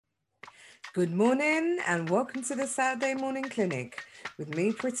Good morning and welcome to the Saturday Morning Clinic with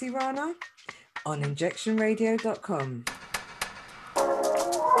me, Pretty Rana, on injectionradio.com.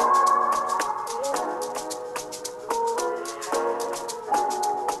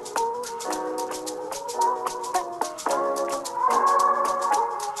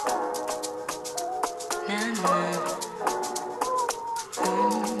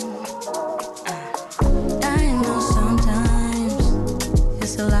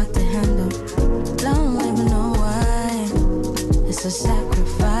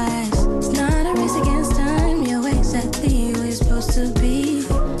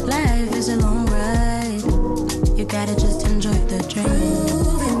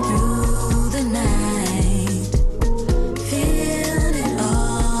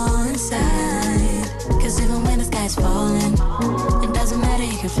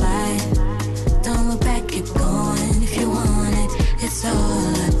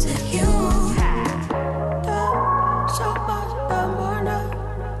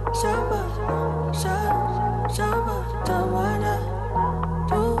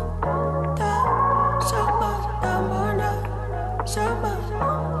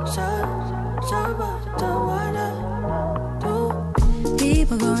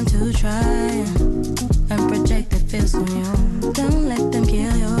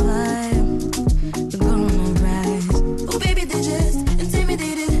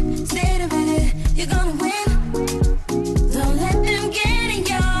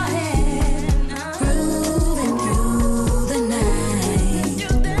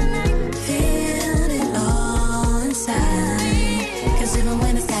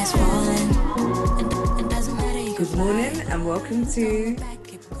 To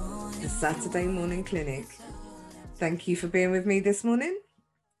the Saturday Morning Clinic. Thank you for being with me this morning.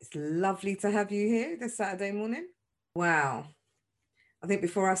 It's lovely to have you here this Saturday morning. Wow. I think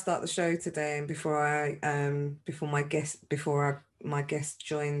before I start the show today and before my guest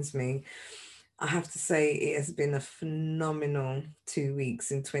joins me, I have to say it has been a phenomenal 2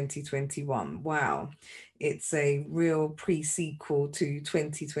 weeks in 2021. Wow. It's a real pre-sequel to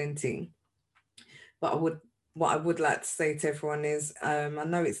 2020. But what I would like to say to everyone is, I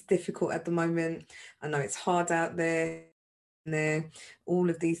know it's difficult at the moment. I know it's hard out there. All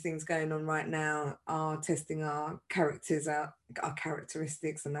of these things going on right now are testing our characters out, our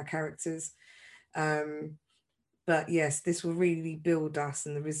characteristics and our characters. But yes, this will really build us,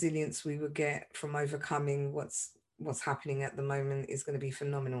 and the resilience we will get from overcoming what's happening at the moment is going to be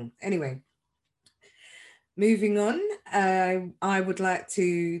phenomenal. Anyway, moving on, I would like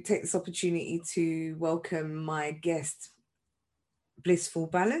to take this opportunity to welcome my guest, Blissful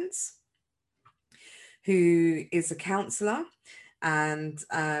Balance, who is a counsellor, and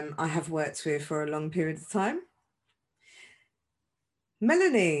I have worked with for a long period of time.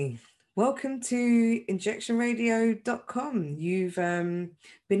 Melanie, welcome to injectionradio.com. You've been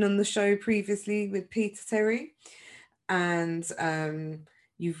on the show previously with Peter Terry, and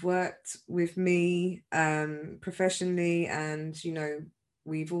you've worked with me professionally, and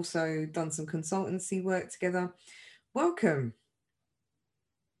we've also done some consultancy work together. Welcome.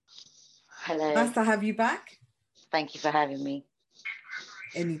 Hello. Nice to have you back. Thank you for having me.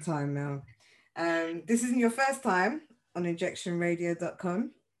 Anytime, Mel. This isn't your first time on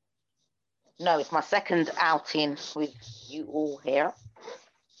injectionradio.com. No, it's my second outing with you all here.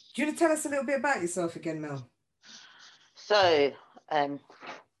 Do you want to tell us a little bit about yourself again, Mel? So,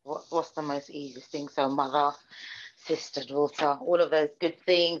 what's the most easiest thing? So, mother, sister, daughter, all of those good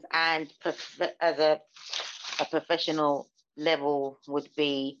things, and as a professional level would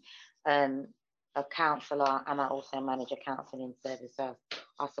be a counsellor, and I also manage a counselling service. So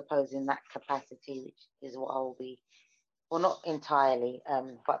I suppose in that capacity, which is what I will be, well, not entirely,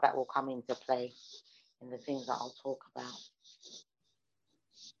 but that will come into play in the things that I'll talk about.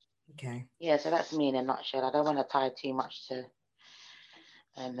 Okay. Yeah, so that's me in a nutshell. I don't want to tie too much to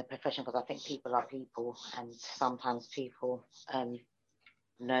the profession, because I think people are people, and sometimes people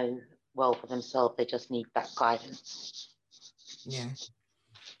know well for themselves. They just need that guidance. Yeah,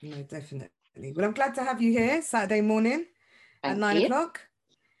 no, definitely. Well, I'm glad to have you here Saturday morning at 9 o'clock.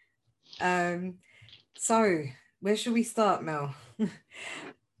 So where should we start, Mel?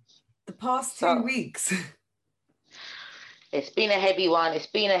 The past 2 weeks. It's been a heavy one.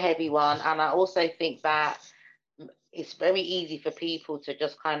 And I also think that it's very easy for people to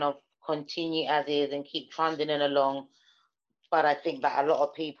just kind of continue as is and keep trundling along. But I think that a lot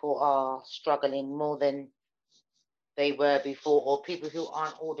of people are struggling more than they were before, or people who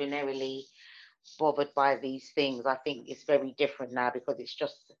aren't ordinarily bothered by these things. I think it's very different now because it's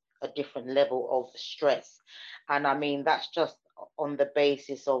just a different level of stress. And I mean, that's just on the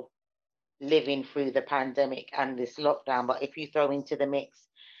basis of living through the pandemic and this lockdown. But if you throw into the mix,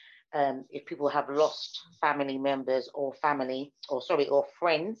 if people have lost family members or or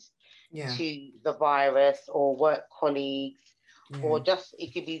friends Yeah. to the virus, or work colleagues, Yeah. or just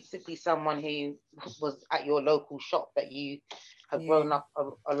it could be simply someone who was at your local shop that you have Yeah. grown up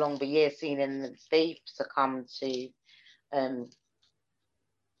along the years seeing, and they've succumbed to um,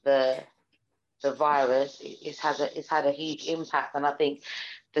 the virus. It's had a huge impact, and I think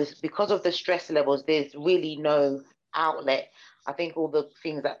this, because of the stress levels, there's really no outlet. I think all the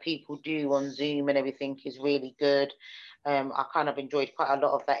things that people do on Zoom and everything is really good. I kind of enjoyed quite a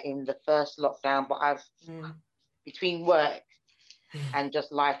lot of that in the first lockdown, but I've between work and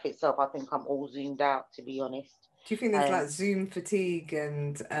just life itself, I think I'm all zoomed out, to be honest. Do you think there's like Zoom fatigue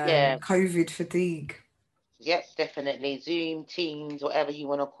and Yeah, COVID fatigue? yep, definitely. Zoom, Teams, whatever you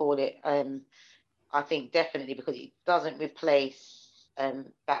want to call it. I think definitely, because it doesn't replace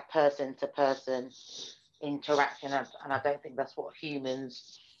that person to person interaction, and I don't think that's what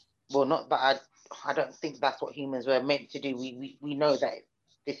humans. Well, not that I don't think that's what humans were meant to do. We know that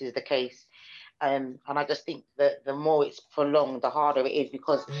this is the case. And I just think that the more it's prolonged, the harder it is,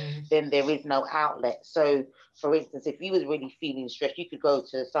 because then there is no outlet. So, for instance, if you was really feeling stressed, you could go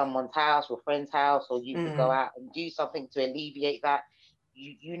to someone's house or friend's house, or you could go out and do something to alleviate that.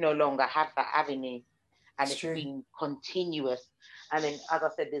 You no longer have that avenue, and It's it's true. been continuous. And then, as I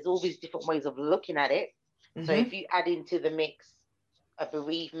said, there's all these different ways of looking at it. So if you add into the mix a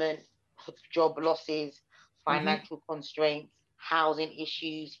bereavement, job losses, financial constraints, housing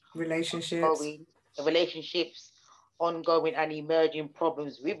issues, Relationships. ongoing relationships, ongoing and emerging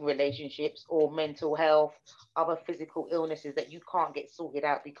problems with relationships, or mental health, other physical illnesses that you can't get sorted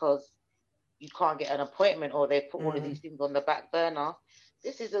out because you can't get an appointment, or they put all of these things on the back burner.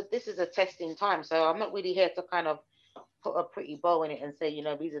 This is a testing time. So I'm not really here to kind of put a pretty bow in it and say,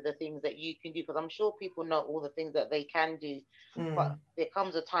 these are the things that you can do, because I'm sure people know all the things that they can do, but there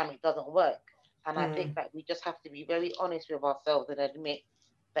comes a time it doesn't work. And I think that we just have to be very honest with ourselves and admit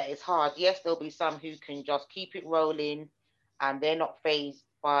that it's hard. Yes, there'll be some who can just keep it rolling and they're not phased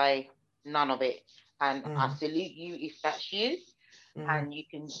by none of it. And I salute you if that's you and you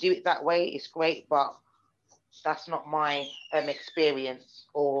can do it that way. It's great, but that's not my experience,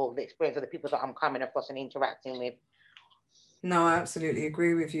 or the experience of the people that I'm coming across and interacting with. No, I absolutely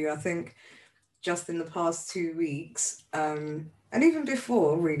agree with you. I think just in the past 2 weeks, and even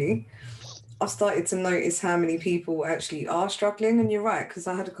before, really, I've started to notice how many people actually are struggling. And you're right, because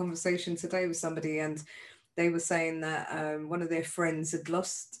I had a conversation today with somebody, and they were saying that one of their friends had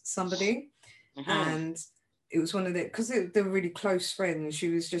lost somebody, and it was one of their, because they were really close friends. She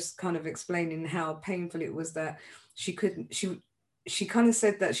was just kind of explaining how painful it was that she couldn't. She kind of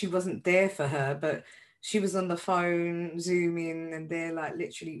said that she wasn't there for her, but she was on the phone, zooming, and they're like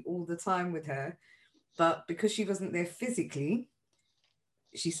literally all the time with her. But because she wasn't there physically,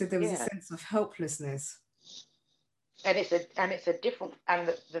 she said there was a Yeah. sense of helplessness. And it's a different, and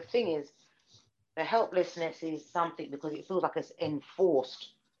the thing is, the helplessness is something because it feels like it's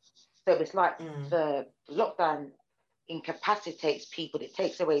enforced. So it's like the lockdown incapacitates people. It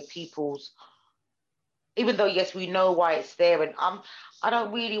takes away people's, even though yes, we know why it's there. And I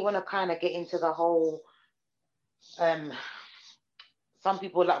don't really want to kind of get into the whole um some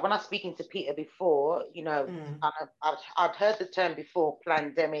people, like when I was speaking to Peter before, I'd heard the term before,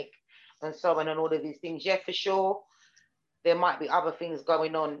 pandemic and so on, and all of these things. Yeah, for sure, there might be other things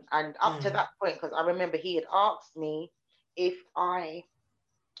going on. And up to that point, because I remember he had asked me if I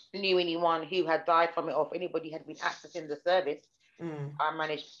knew anyone who had died from it, or if anybody had been accessing the service. I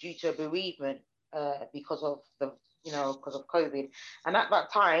managed due to a bereavement because of because of COVID. And at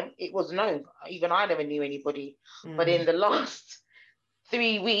that time, it was no, even I never knew anybody. But in the last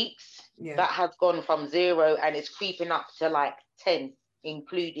 3 weeks, that has gone from 0 and it's creeping up to like 10,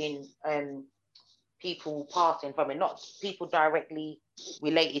 including people passing from it, not people directly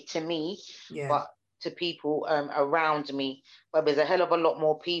related to me, but to people around me. But there's a hell of a lot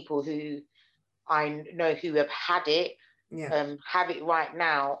more people who I know who have had it, have it right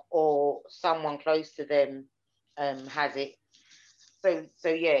now, or someone close to them has it. So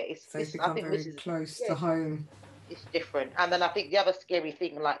yeah, So it's I become think this very is, close yeah, to home. it's different. And then I think the other scary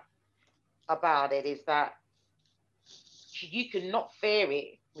thing like about it is that you can not fear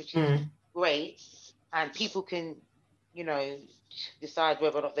it, which is great, and people can, you know, decide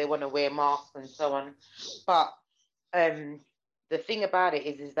whether or not they want to wear masks and so on. But the thing about it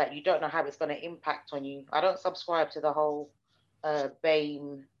is that you don't know how it's going to impact on you. I don't subscribe to the whole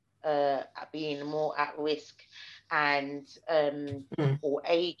BAME being more at risk and Mm. or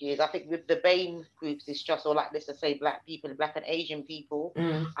ages. I think with the BAME groups, it's just, or like let's just say black people, black and Asian people.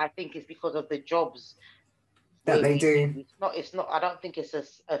 Mm. I think it's because of the jobs That where they we do. do. It's not. I don't think it's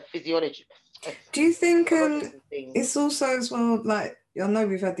a physiology, a Do you think psychological thing. it's also as well, like, I know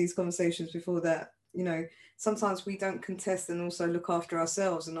we've had these conversations before that, sometimes we don't contest and also look after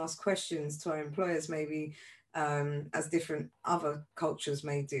ourselves and ask questions to our employers, maybe as different other cultures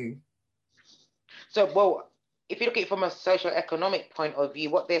may do. So, well, if you look at it from a socio-economic point of view,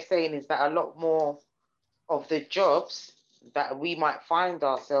 what they're saying is that a lot more of the jobs that we might find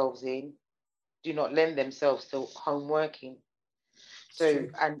ourselves in do not lend themselves to home working. It's So,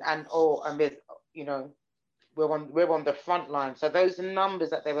 true. and there's, you know, we're on the front line. So those numbers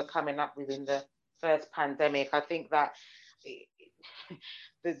that they were coming up with in the first pandemic, I think that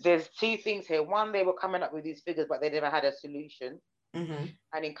there's two things here. One, they were coming up with these figures, but they never had a solution. Mm-hmm.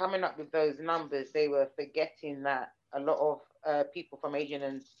 And in coming up with those numbers, they were forgetting that a lot of people from Asian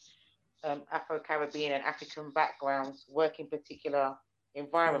and Afro-Caribbean and African backgrounds work in particular Of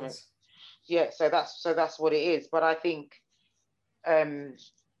environments. course. Yeah, so that's what it is. But I think um,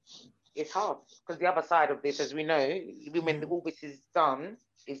 it's hard because the other side of this, as we know, when Mm-hmm. all this is done,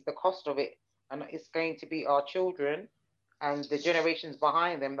 is the cost of it, and it's going to be our children and the generations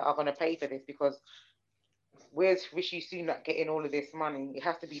behind them that are going to pay for this, because where's Rishi Sunak getting all of this money? It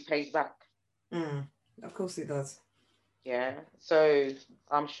has to be paid back. Mm. Of course it does. Yeah, so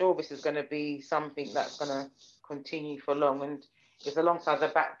I'm sure this is going to be something that's going to continue for long, and it's alongside the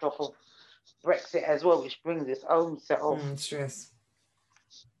backdrop of Brexit as well, which brings its own set of Stress.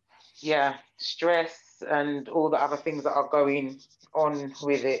 stress and all the other things that are going on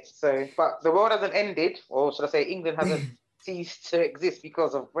with it. So, but the world hasn't ended, or should I say, England hasn't ceased to exist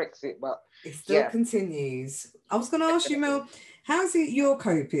because of Brexit. But It still yeah, continues. I was going to ask you, definitely. Mel, how's it you're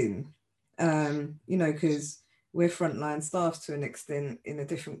coping? Because we're frontline staff to an extent in a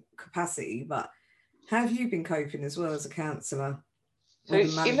different capacity, but how have you been coping as well as a counsellor So or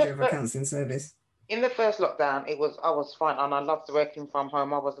the manager of a counselling service? in the first lockdown, I was fine, and I loved working from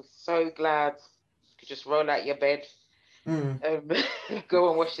home. I was so glad to just roll out your bed, Mm. um, go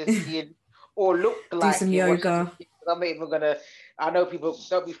and wash your skin, or look Do like some you're washing your yoga. skin. I'm not even gonna. I know people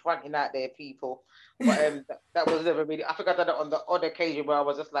don't be fronting out there, people, but that was never really. I think I done it on the odd occasion where I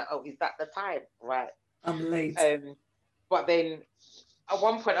was just like, oh, is that the time, right? I'm late. But then at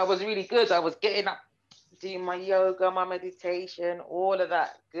one point I was really good. I was getting up, doing my yoga, my meditation, all of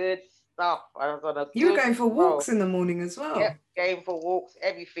that good stuff. I was on a You were good going for walks roll. in the morning as Yep, well. going for walks,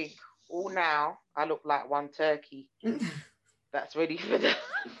 everything. All now, I look like one turkey that's ready for the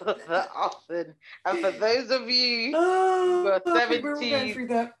oven. And for those of you who Oh, are I think we're all going 70s, through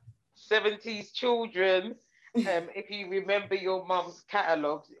that. 70s children, if you remember your mum's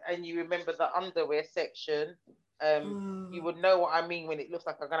catalogues and you remember the underwear section, you Oh, would know what I mean when it looks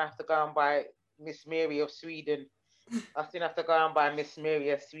like I'm going to have to go and buy Miss Mary of Sweden. I still have to go and buy Miss Mary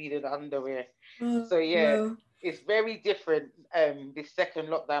of Sweden underwear. oh, So yeah, well. it's very different. This second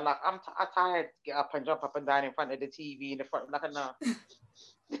lockdown, like I'm tired to get up and jump up and down in front of the TV in the front, like no.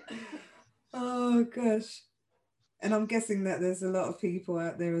 Oh, gosh. And I'm guessing that there's a lot of people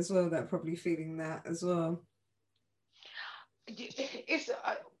out there as well that are probably feeling that as well. It's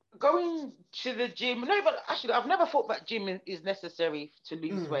going to the gym. No, but actually, I've never thought that gym is necessary to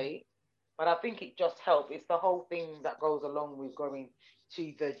lose Mm. weight, but I think it just helps. It's the whole thing that goes along with going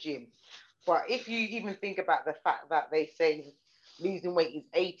to the gym. But if you even think about the fact that they say losing weight is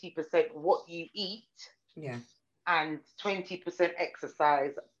 80% what you eat Yeah. and 20%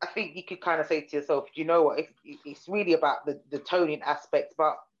 exercise, I think you could kind of say to yourself, you know what, it's really about the toning aspect,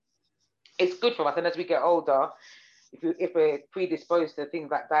 but it's good for us. And as we get older, if we're predisposed to things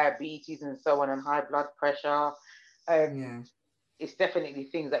like diabetes and so on and high blood pressure, um, Yeah. it's definitely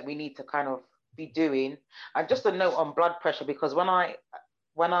things that we need to kind of be doing. And just a note on blood pressure, because when I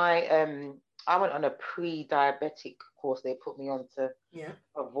went on a pre-diabetic course, they put me on to Yeah.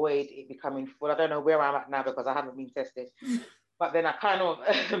 avoid it becoming full. I don't know where I'm at now because I haven't been tested. But then I kind of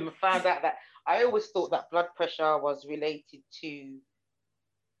found out that I always thought that blood pressure was related to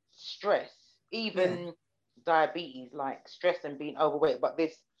stress, Yeah. even diabetes, like stress and being overweight. But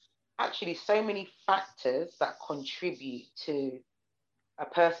there's actually so many factors that contribute to a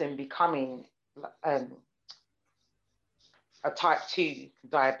person becoming um, a type 2 Yeah.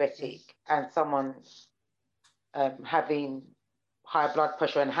 diabetic and someone having high blood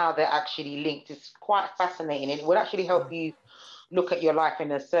pressure and how they're actually linked. It's quite fascinating, and it would actually help Oh. you look at your life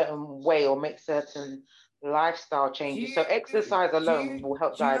in a certain way or make certain lifestyle Do changes. So you exercise do alone you will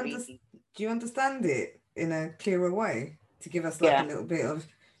help do you under, diabetes. do you understand it in a clearer way to give us like a Yeah, little bit of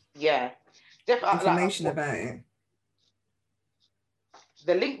yeah. Def- like information about it?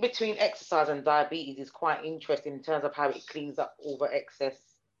 the link between exercise and diabetes is quite interesting in terms of how it cleans up all the excess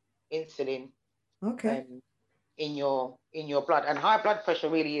insulin Okay. in your blood. And high blood pressure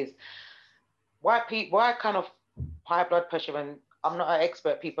really is why kind of high blood pressure. And I'm not an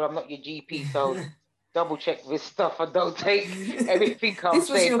expert, people. I'm not your GP, so double check this stuff. I don't take everything I'm This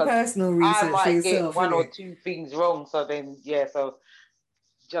was saying, your because personal I research for might get yourself, one isn't or it? two things wrong. So then, yeah. So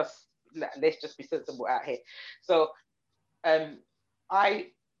just let's just be sensible out here. So why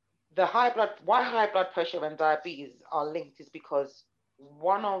high blood pressure and diabetes are linked is because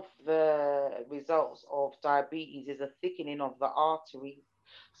one of the results of diabetes is a thickening of the arteries.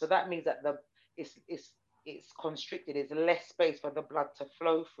 So that means that it's constricted. There's less space for the blood to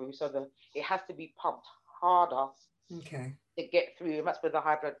flow through. So it has to be pumped harder Okay. to get through. And that's where the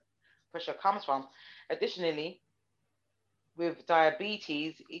high blood pressure comes from. Additionally, with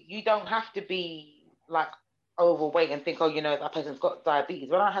diabetes, you don't have to be like overweight and think, oh, that person's got diabetes.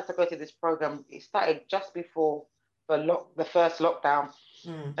 When I had to go to this program, it started just before the first lockdown.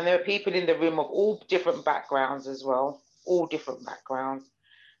 And there were people in the room of all different backgrounds as well, all different backgrounds,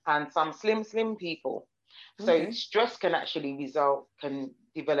 and some slim people. So stress can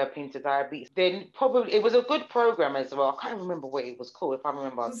develop into diabetes. Then probably it was a good program as well. I can't remember what it was called. If I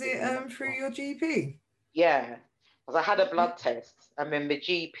remember, Was it through your GP? Yeah, because I had a blood test, and then the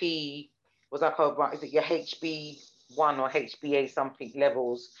GP was like, "Oh, right, is it your HB1 or HbA something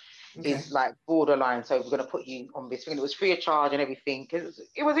levels is like borderline? So we're going to put you on this thing." It was free of charge and everything.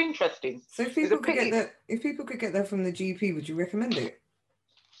 It was interesting. So if people could get that from the GP, would you recommend it?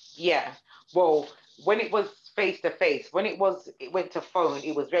 Yeah. Well, when it was face to face, when it went to phone,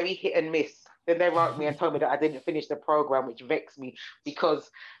 it was very hit and miss. Then they wrote me and told me that I didn't finish the program, which vexed me because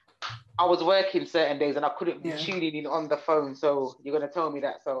I was working certain days and I couldn't be tuning in on the phone. So you're going to tell me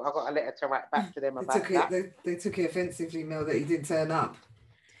that. So I got a letter to write back to them about that. They took it offensively, Mel, that you didn't turn up.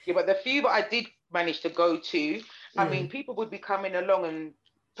 Yeah, but the few that I did manage to go to, I mean, people would be coming along and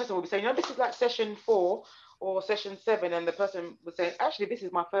the person would be saying, this is like session 4 or session 7. And the person would say, actually, this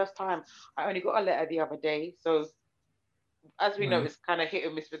is my first time. I only got a letter the other day. So as we know, it's kind of hit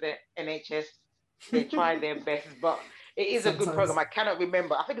and miss with the NHS. They try their best, but it is a good program. I cannot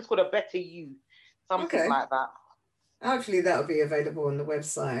remember. I think it's called A Better You, something like that. Actually, that'll be available on the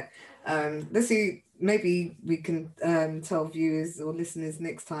website. Let's see, maybe we can tell viewers or listeners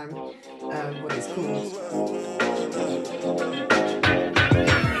next time what it's called.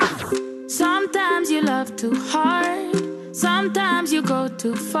 Sometimes you love too hard, sometimes you go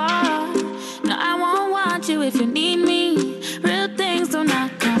too far. No, I won't want you if you need me. Real things do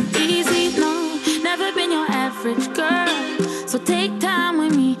not come easy, no. Never been your average girl, so take time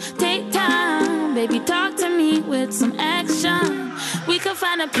with me, take time. Baby, talk to me with some action. We can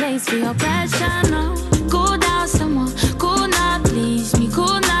find a place for your passion, no. Cool down someone, cool now, please me.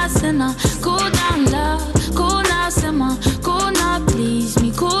 Cool now, sinner, cool down love. Cool now, someone, cool now, please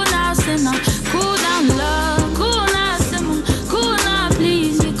me. Cool now, sinner, cool down love. Cool now, someone, cool now,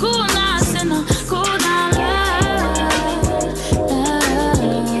 please me. Cool now, sinner, cool down love.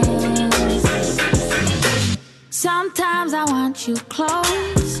 Sometimes I want you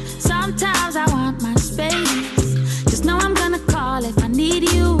close, sometimes I want my space. Just know I'm gonna call if I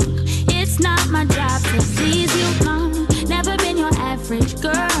need you. It's not my job to please you, no. Never been your average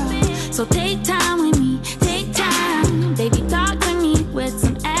girl, so take time with me, take time. Baby, talk to me with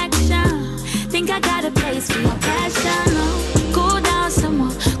some action. Think I got a place for your passion, no. Cool down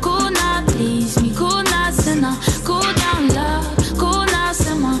someone, cool now, please me. Cool now, sinner, cool down love. Cool now,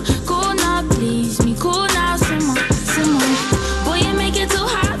 someone, cool now, please me. Cool now, someone. Boy, you make it too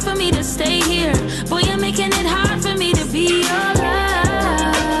hard for me to stay here. Boy, you're making it hard for me to be your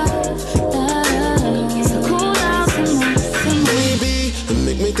love. So cool down, someone. Baby,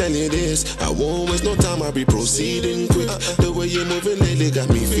 make me tell you this. I won't waste no time, I'll be proceeding quick. The way you're moving lately got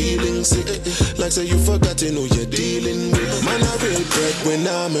me feeling sick. Like say you forgot to know you're dealing with. Man, I regret when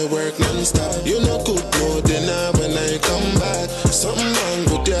I'm at work non-stop. You no cook no dinner when I come back. Something wrong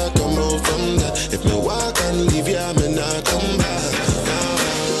with you, come out from that. If me walk and leave you, me not come back.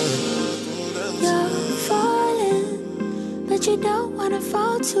 You're falling, but you don't wanna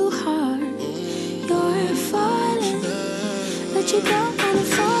fall too hard. You're falling, but you don't wanna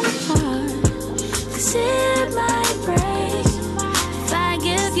fall apart. 'Cause it might break if I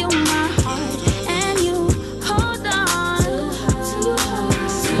give you my heart and you hold on too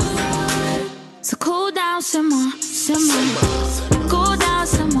hard. So cool down, simmer, simmer. Cool down,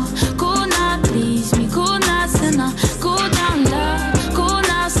 simmer. Cool now, please me. Cool now, sinner. Cool down, love. Cool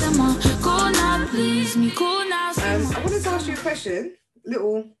now, simmer. Cool now, please me. Cool now, simmer. I wanted to ask you a question,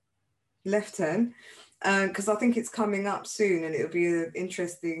 little left turn. because I think it's coming up soon and it'll be an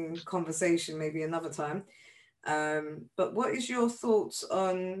interesting conversation maybe another time. But what is your thoughts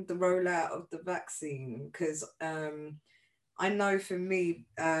on the rollout of the vaccine? Because I know for me,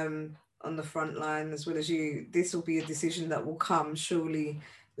 on the front line, as well as you, this will be a decision that will come surely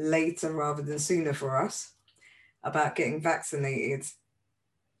later rather than sooner for us about getting vaccinated.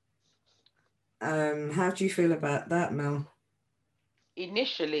 How do you feel about that, Mel?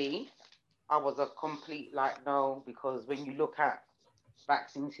 Initially, I was a complete like no, because when you look at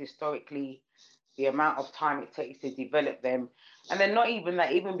vaccines historically, the amount of time it takes to develop them, and then not even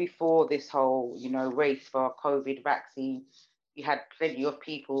that, even before this whole, race for COVID vaccine, you had plenty of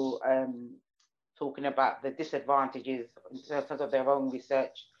people talking about the disadvantages in terms of their own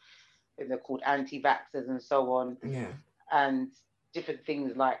research. They're called anti-vaxxers and so on. Yeah. And different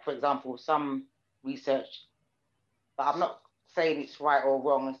things like, for example, some research, but I'm not saying it's right or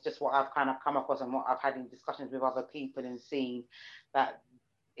wrong, it's just what I've kind of come across and what I've had in discussions with other people and seen, that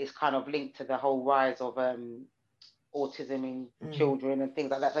is kind of linked to the whole rise of autism in children and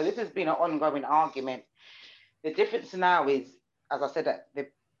things like that. So this has been an ongoing argument. The difference now is, as I said at the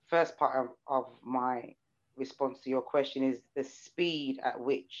first part of my response to your question, is the speed at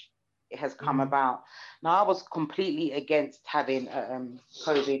which it has come about. Now, I was completely against having a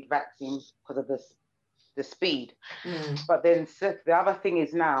COVID vaccine because of the speed. But then the other thing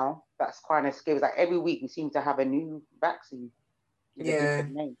is now, that's kind of scary, is like every week we seem to have a new vaccine. Yeah,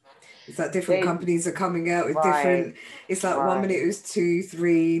 it's like different companies are coming out with different. It's like 1 minute it was 2,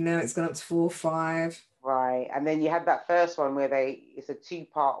 3, now it's gone up to 4, 5. Right, and then you had that first one where it's a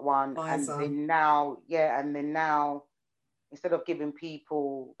 2-part one, and then now, instead of giving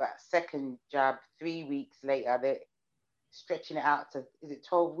people that second jab 3 weeks later, they're stretching it out to, is it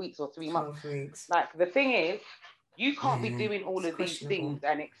 12 weeks or 3 months? 12 weeks. Like, the thing is, you can't be doing all of these things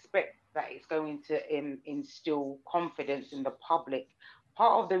and expect that it's going to instill confidence in the public.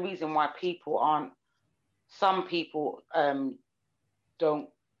 Part of the reason why some people are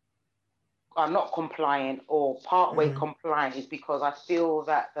not compliant or partway compliant is because I feel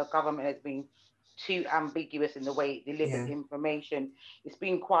that the government has been too ambiguous in the way it delivers information. It's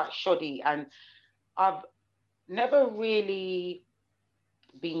been quite shoddy, and I've never really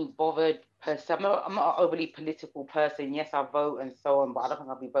been bothered per se. I'm not an overly political person. Yes, I vote and so on, but I don't think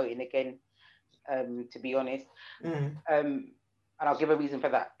I'll be voting again, to be honest. And I'll give a reason for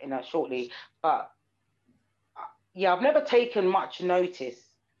that shortly. But yeah, I've never taken much notice.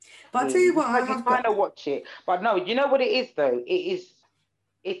 But I'll tell you what, I have kind of watch it. But no, you know what it is though? It is.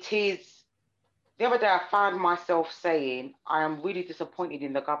 The other day I found myself saying, I am really disappointed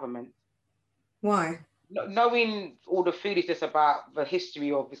in the government. Why? Knowing all the foolishness about the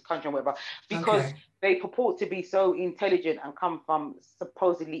history of this country and whatever, because they purport to be so intelligent and come from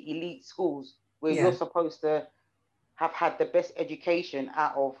supposedly elite schools where you're supposed to have had the best education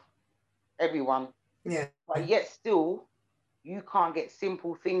out of everyone. Yeah. But yet still, you can't get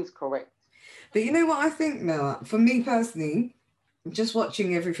simple things correct. But you know what I think, Mel? For me personally, just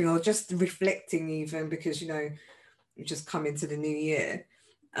watching everything or just reflecting even, because, you just come into the new year,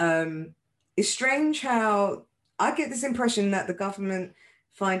 it's strange how I get this impression that the government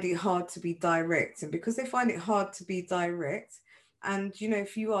find it hard to be direct. And because they find it hard to be direct, and,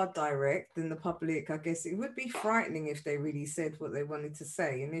 if you are direct, then the public, I guess it would be frightening if they really said what they wanted to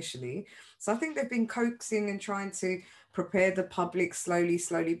say initially. So I think they've been coaxing and trying to prepare the public slowly.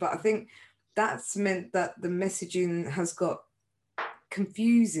 But I think that's meant that the messaging has got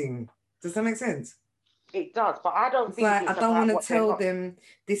confusing. Does that make sense? It does, but I don't think I don't want to tell them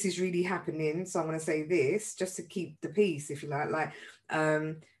this is really happening, so I'm going to say this just to keep the peace, if you like.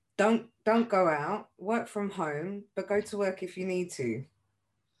 Don't go out, work from home, but go to work if you need to.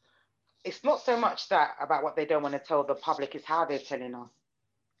 It's not so much that about what they don't want to tell the public, is how they're telling us.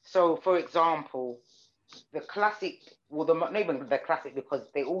 So, for example, the classic, not even the classic, because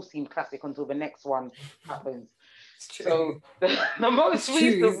they all seem classic until the next one happens. So the most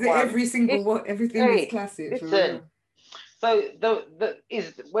recent one, everything is classic. Listen, so the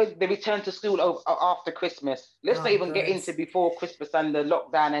when they return to school after Christmas. Let's not even get into before Christmas and the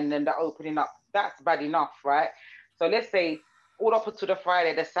lockdown and then the opening up. That's bad enough, right? So let's say all up until the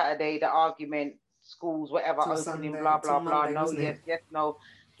Friday, the Saturday, the argument, schools, whatever, opening, Sunday, blah blah blah. Monday, no, yes, no.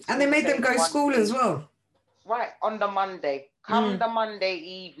 And they made them go to school as well. Right, on the Monday. Come the Monday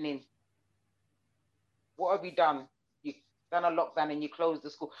evening. What have you done? You done a lockdown and you closed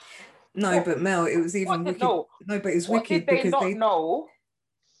the school. No, but Mel, it was even wicked. No, but it was wicked because they know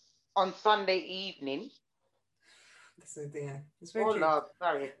on Sunday evening. So yeah, it's very true. Lord,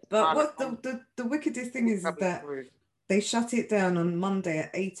 sorry. But what the wickedest thing is that they shut it down on Monday at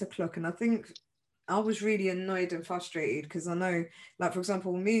 8 o'clock, and I think I was really annoyed and frustrated because I know, like, for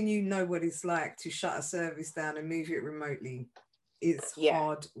example, me and you know what it's like to shut a service down and move it remotely. It's Yeah.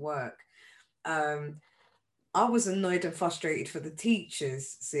 hard work. I was annoyed and frustrated for the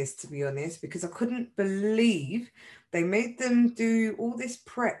teachers, sis, to be honest, because I couldn't believe they made them do all this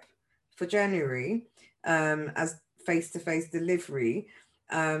prep for January as face-to-face delivery.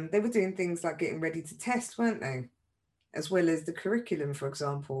 They were doing things like getting ready to test, weren't they? As well as the curriculum, for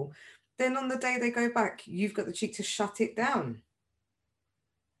example. Then on the day they go back, you've got the cheek to shut it down.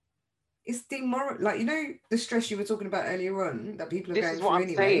 It's demoral, like, you know, the stress you were talking about earlier on that people are This going is what through I'm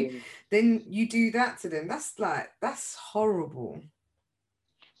anyway. saying. Then you do that to them. That's horrible.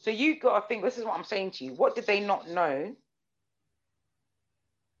 So you got to think, this is what I'm saying to you. What did they not know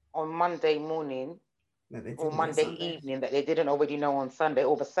on Monday morning That they or didn't know Monday Sunday. evening that they didn't already know on Sunday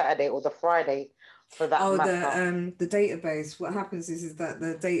or the Saturday or the Friday for that Oh, matter? the database. What happens is that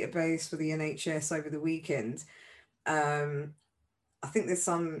the database for the NHS over the weekend, I think there's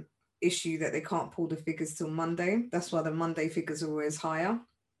some issue that they can't pull the figures till Monday. That's why the Monday figures are always higher.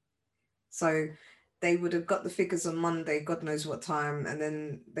 So they would have got the figures on Monday, God knows what time, and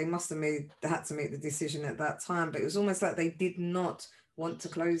then they must have had to make the decision at that time. But it was almost like they did not want to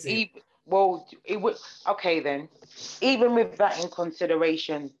close it. Well, it would, okay then. Even with that in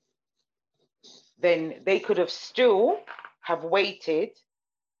consideration, then they could have still have waited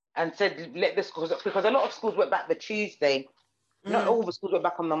and said, let the schools, because a lot of schools went back the Tuesday. Not all the schools went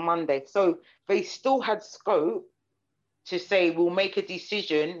back on the Monday. So they still had scope to say, we'll make a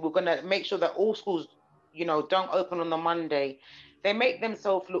decision. We're going to make sure that all schools, you know, don't open on the Monday. They make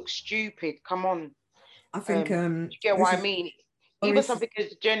themselves look stupid. Come on. I think You get this what I is mean? Even Boris. something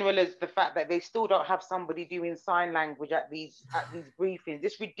as general as the fact that they still don't have somebody doing sign language at these briefings.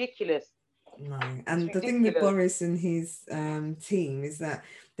 It's ridiculous. No, It's and the thing with ridiculous. Boris and his team is that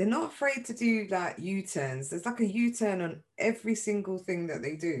they're not afraid to do like U-turns. There's like a U-turn on every single thing that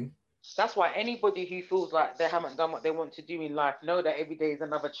they do. That's why anybody who feels like they haven't done what they want to do in life know that every day is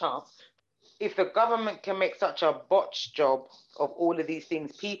another chance. If the government can make such a botched job of all of these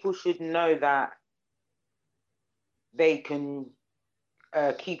things, people should know that they can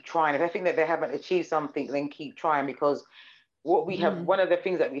keep trying. If they think that they haven't achieved something, then keep trying, because what we have, one of the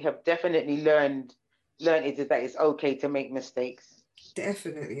things that we have definitely learned is that it's okay to make mistakes.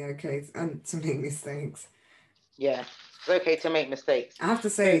 Definitely okay to make mistakes. Yeah, it's okay to make mistakes. I have to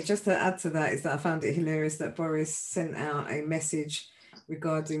say, just to add to that, is that I found it hilarious that Boris sent out a message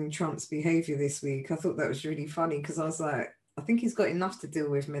regarding Trump's behaviour this week. I thought that was really funny because I was like, I think he's got enough to deal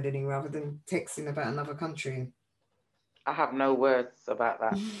with, Melanie, rather than texting about another country. I have no words about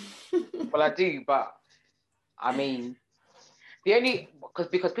that. Well, I do, but I mean, the only,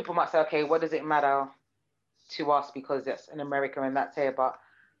 because people might say, okay, what does it matter to us because it's in America and that's here, but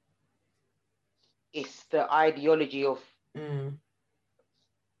it's the ideology of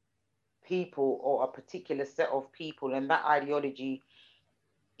people or a particular set of people, and that ideology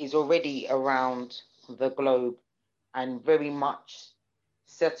is already around the globe and very much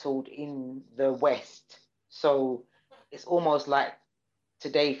settled in the West. So it's almost like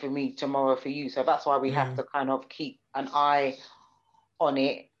today for me, tomorrow for you. So that's why we have to kind of keep an eye on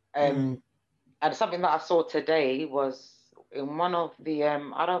it. And something that I saw today was in one of the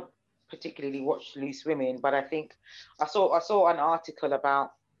I don't particularly watch Loose Women, but I think I saw an article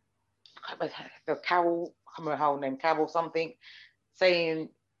about the Carol, I can't remember her name, Carol something, saying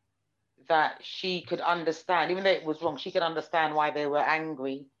that she could understand, even though it was wrong, she could understand why they were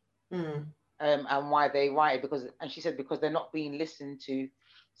angry, and why they rioted, and she said because they're not being listened to.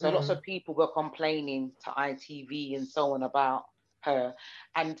 So lots of people were complaining to ITV and so on about her,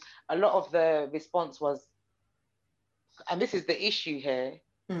 and a lot of the response was, and this is the issue here,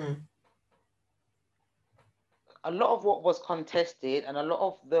 a lot of what was contested and a lot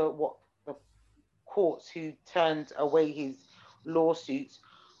of the courts who turned away his lawsuits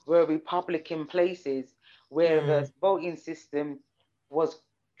were Republican places where the voting system was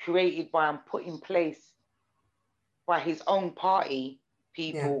created by and put in place by his own party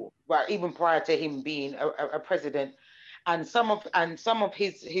people, well, even prior to him being a president. And some of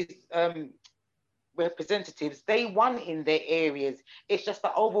his representatives, they won in their areas. It's just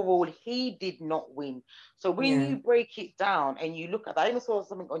that overall he did not win. So when you break it down and you look at that, I even saw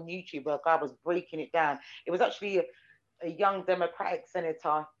something on YouTube where a guy was breaking it down. It was actually a young Democratic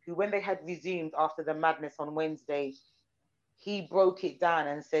senator who, when they had resumed after the madness on Wednesday, he broke it down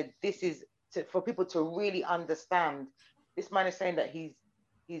and said, this is for people to really understand. This man is saying that he's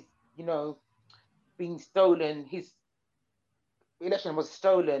you know, being stolen. His election was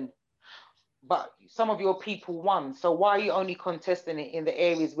stolen. but some of your people won. So why are you only contesting it in the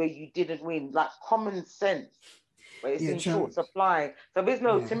areas where you didn't win? Like common sense, but it's Yeah, in short supply. So there's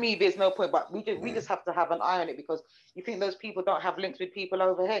no, yeah, to me, there's no point. But we just have to have an eye on it, because you think those people don't have links with people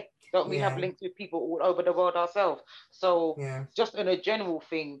over here? Don't we have yeah, links with people all over the world ourselves? So yeah. just in a general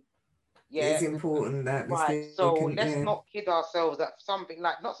thing, It is yeah, important that we right. stay So can, let's yeah, not kid ourselves that something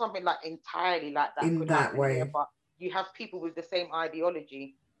like, not something like entirely like that in could that happen here, way. but you have people with the same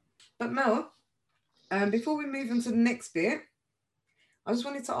ideology. But Mel, before we move on to the next bit, I just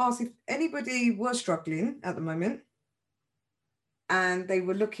wanted to ask if anybody was struggling at the moment and they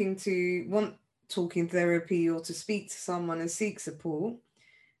were looking to want talking therapy or to speak to someone and seek support,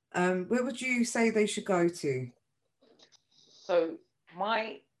 where would you say they should go to? So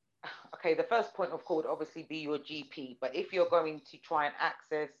okay, the first point of call would obviously be your GP, but if you're going to try and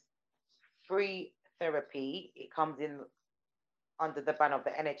access free therapy, it comes in under the banner of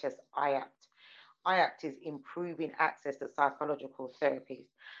the NHS IACT. IACT is improving access to psychological therapies.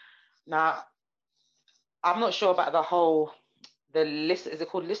 Now, I'm not sure about is it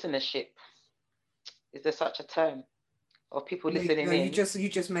called listenership? Is there such a term of people listening No, in? you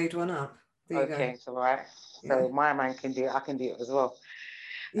just made one up. There you go. Okay, so right. Yeah. So my man can do it, I can do it as well.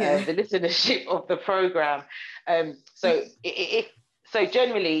 Yeah. The listenership of the program. So so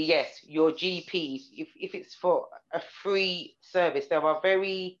generally, yes, your GP, if it's for a free service, there are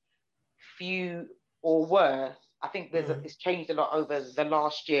very few, or were, I think it's changed a lot over the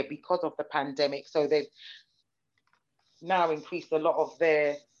last year because of the pandemic. So they've now increased a lot of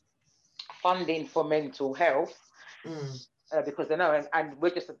their funding for mental health. Because they know, and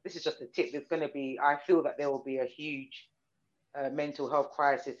this is just a tip. There's going to be, I feel that there will be a huge mental health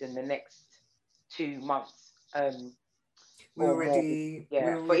crisis in the next 2 months, or more. Yeah, We're for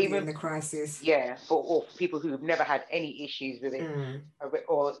already in even, the crisis. yeah, for people who've never had any issues with it,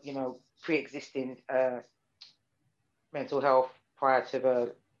 or pre-existing mental health prior to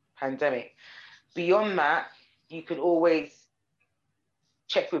the pandemic. Beyond that, you could always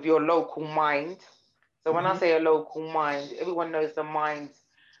check with your local mind. So when I say a local mind, everyone knows the Mind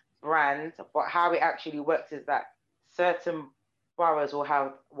brand, but how it actually works is that certain boroughs will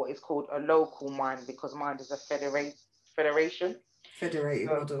have what is called a local mind, because Mind is a federation. Federated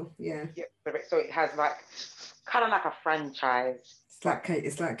So, model, yeah. yeah, so it has like kind of like a franchise. It's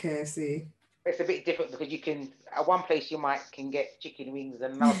like KFC. It's a bit different because you can, at one place you can get chicken wings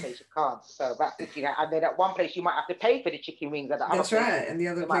and another place you can't. So that's literally that. And then at one place you might have to pay for the chicken wings, at the other That's place right. And the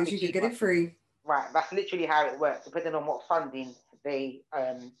other it might place be you could get cheaper. it free. Right, that's literally how it works, depending on what funding they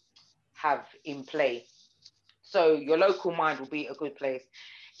have in play. So your local mind will be a good place.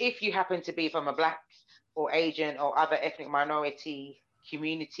 If you happen to be from a Black or Asian or other ethnic minority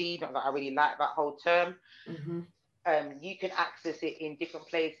community, not that I really like that whole term, you can access it in different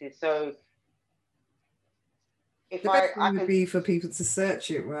places. So if The best thing would be for people to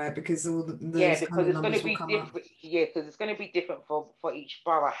search it, right? Because those kind because of it's going to numbers will be come up. different. Yeah, because it's going to be different for each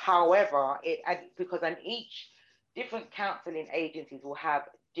borough. However, because each different counselling agencies will have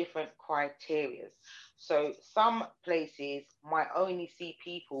different criteria. So some places might only see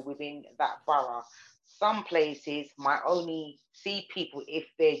people within that borough. Some places might only see people if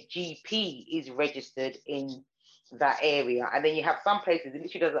their GP is registered in that area. And then you have some places, it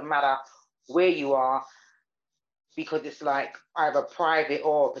literally doesn't matter where you are, because it's like either private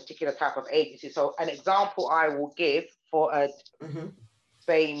or a particular type of agency. So an example I will give for a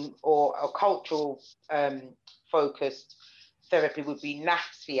BAME or a cultural focused therapy would be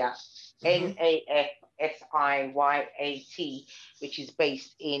NAFSIAT, NAFSIYAT, which is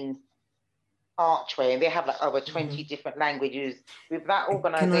based in Archway, and they have like over 20 different languages. With that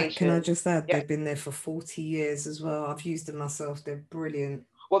organization, can I just add, they've been there for 40 years as well. I've used them myself. They're brilliant.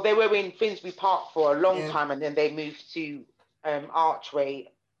 Well, they were in Finsbury Park for a long time, and then they moved to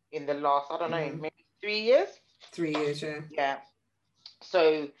Archway in the last, I don't know, maybe 3 years? 3 years, yeah. Yeah.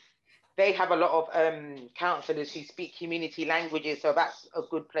 So they have a lot of counsellors who speak community languages, so that's a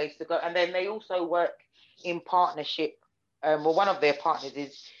good place to go. And then they also work in partnership. Well, one of their partners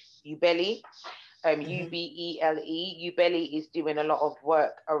is Ubele, Ubele. Ubele is doing a lot of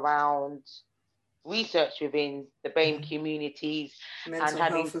work around research within the BAME communities, mental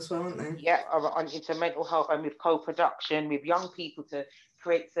health as well, aren't they? Yeah, into mental health, and with co-production with young people to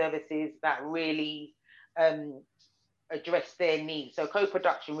create services that really address their needs. So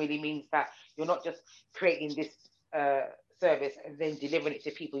co-production really means that you're not just creating this service and then delivering it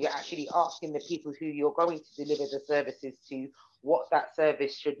to people. You're actually asking the people who you're going to deliver the services to what that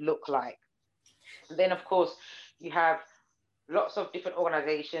service should look like. And then, of course, you have lots of different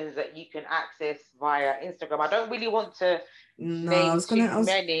organizations that you can access via Instagram. I don't really want to No, I name was gonna, too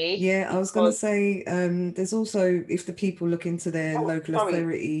many I was gonna because, say, there's also, if the people look into their oh, local sorry,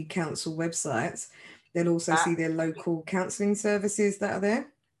 authority council websites, they'll also that, see their local counselling services that are there.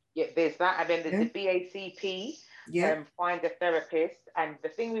 yeah, there's that. And then there's Yeah, the BACP, yeah, Find a Therapist. And the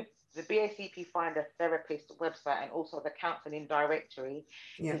thing with the BACP Find a Therapist website and also the counselling directory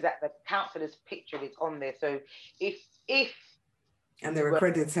yeah. is that the counsellor's picture is on there. So if And you they're were,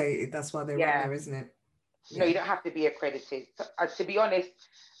 accredited, that's why they're on yeah, there, isn't it? no, Yeah. you don't have to be accredited. To be honest,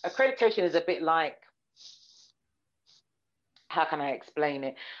 accreditation is a bit like, how can I explain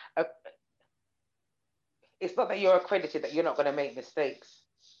it? Uh, it's not that you're accredited that you're not going to make mistakes.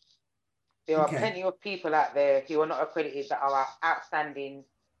 There are Okay. plenty of people out there who are not accredited that are outstanding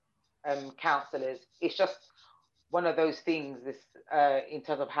counsellors. It's just one of those things. This in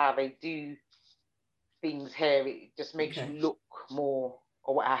terms of how they do things here, it just makes Okay. you look more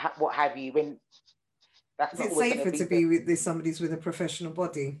or what have you. When that's Is not it always going to safer be to the. be with this somebody's with a professional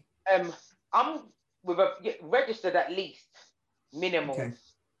body? I'm with a registered at least minimal Okay.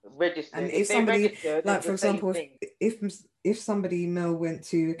 And registered. If if they're somebody, registered, like it's for the same example, thing. if somebody, Mel, went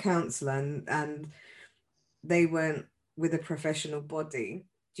to a counsellor and they weren't with a professional body,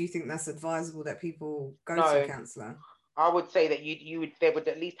 do you think that's advisable that people go to a No, counsellor? I would say that you would they would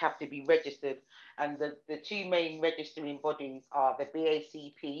at least have to be registered, and the two main registering bodies are the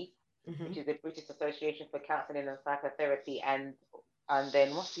BACP, Hmm. which is the British Association for Counselling and Psychotherapy, and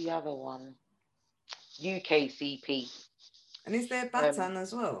then what's the other one? UKCP. And is there Um, Batan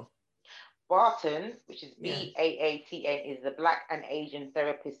as well? Barton, which is Yeah. BAATN, is the Black and Asian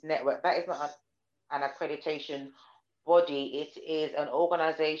Therapist Network. That is not an accreditation body. It is an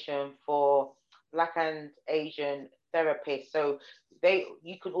organization for Black and Asian therapists. So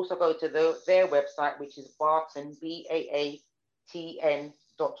you can also go to their website, which is Barton,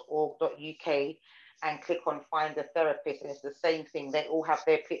 BAATN.org.uk, and click on Find a Therapist. And it's the same thing. They all have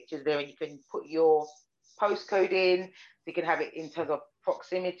their pictures there, and you can put your postcode in. You can have it in terms of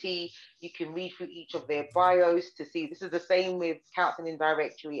proximity. You can read through each of their bios to see. This is the same with Counselling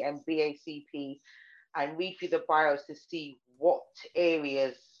Directory and BACP, and read through the bios to see what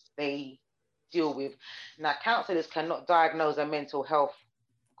areas they deal with. Now, counsellors cannot diagnose a mental health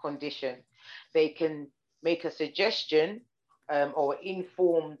condition. They can make a suggestion or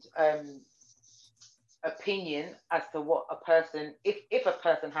informed opinion as to what a person, if a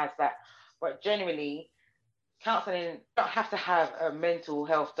person has that. But generally, counselling don't have to have a mental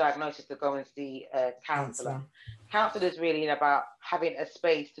health diagnosis to go and see a counsellor. Counsellor. Counsellor is really about having a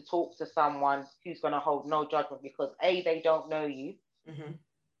space to talk to someone who's going to hold no judgment, because A, they don't know you, Hmm.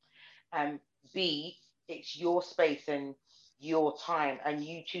 and B, it's your space and your time, and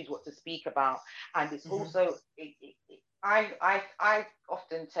you choose what to speak about. And it's Hmm. also, I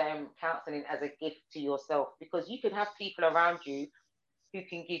often term counselling as a gift to yourself, because you can have people around you who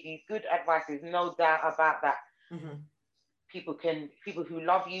can give you good advice. There's no doubt about that. Hmm. People who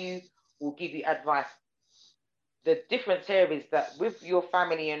love you will give you advice. The difference here is that with your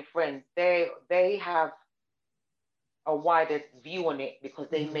family and friends, they have a wider view on it, because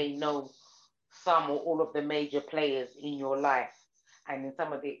they Hmm. may know some or all of the major players in your life, and in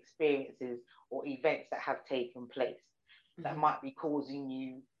some of the experiences or events that have taken place that Hmm. might be causing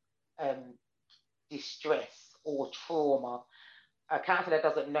you distress or trauma. A counselor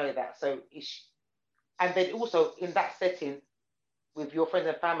doesn't know that. And then also in that setting, with your friends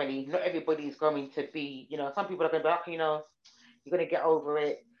and family, not everybody is going to be, some people are going to be like, you're going to get over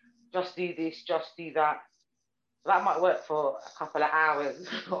it. Just do this, just do that. That might work for a couple of hours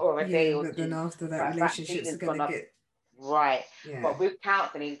or a day Yeah, or but then two, after that, but that relationships are feeling's going to gonna, get, right. yeah. But with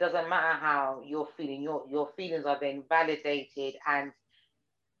counseling, it doesn't matter how you're feeling. Your feelings are then validated and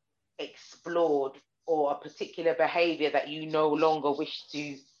explored, or a particular behavior that you no longer wish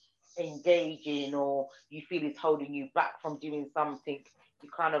to engage in, or you feel is holding you back from doing something, you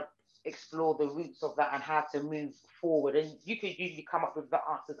kind of explore the roots of that and how to move forward. And you could usually come up with the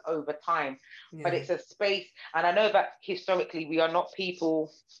answers over time, but Yeah. it's a space. And I know that historically we are not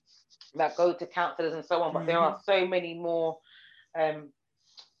people that go to counselors and so on, but there Hmm. are so many more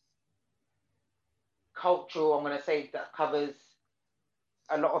cultural, I'm going to say, that covers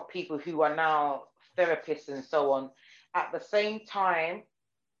a lot of people who are now therapists and so on. At the same time,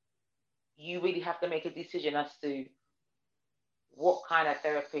 you really have to make a decision as to what kind of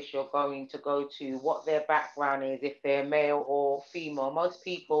therapist you're going to go to, what their background is, if they're male or female. Most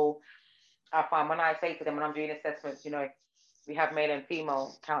people, I find when I say to them when I'm doing assessments, we have male and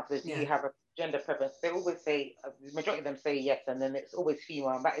female counselors, do Yeah. you have a gender preference? They always say, the majority of them say yes, and then it's always female,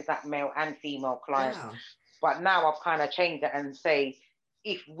 and that is that male and female client. Wow. But now I've kind of changed it and say,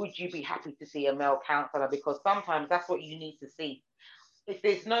 would you be happy to see a male counsellor? Because sometimes that's what you need to see. If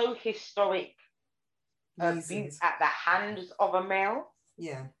there's no historic abuse at the hands of a male,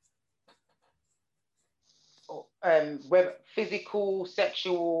 whether physical,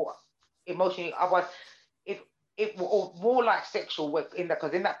 sexual, emotionally, otherwise, or more like sexual,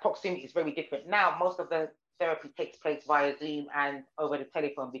 because in that proximity is very different. Now, most of the therapy takes place via Zoom and over the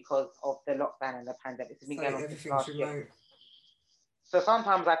telephone because of the lockdown and the pandemic. It's been going on since last year. So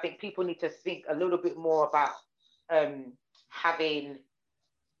sometimes I think people need to think a little bit more about having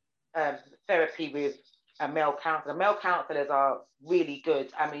therapy with a male counsellor. Male counsellors are really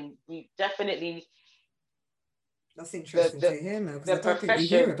good. I mean, we definitely... That's interesting to hear, Mel, because I don't think we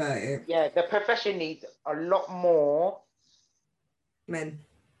hear about it. Yeah, the profession needs a lot more men.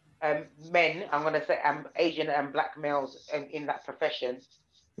 I'm going to say, Asian and black males in that profession.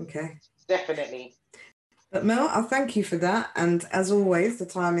 Okay. Definitely. But Mel, I thank you for that. And as always, the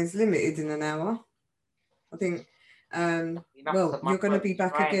time is limited in an hour. I think, you're going to be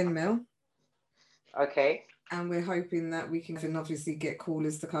back again, Mel. Okay. And we're hoping that we can obviously get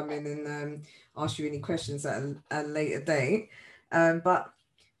callers to come in and ask you any questions at a later date. But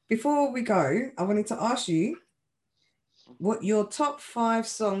before we go, I wanted to ask you what your top 5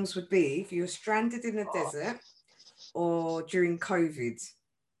 songs would be if you were stranded in a desert or during COVID.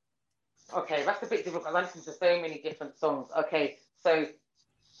 Okay, that's a bit difficult because I listen to so many different songs. Okay, so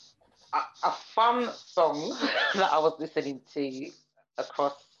a fun song that I was listening to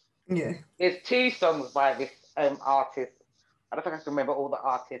across... Yeah. There's 2 songs by this artist. I don't think I can remember all the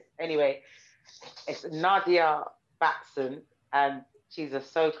artists. Anyway, it's Nadia Batson, and she's a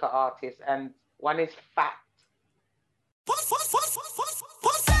soca artist, and one is Fat.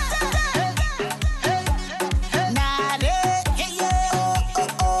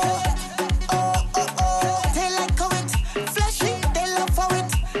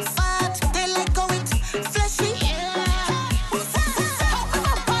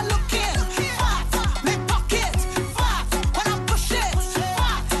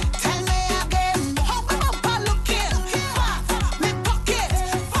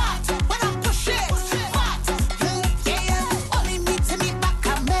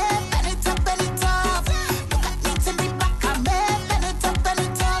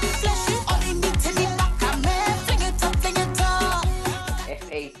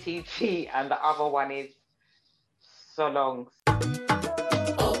 And the other one is So Long. Is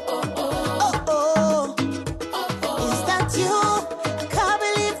that you? I can't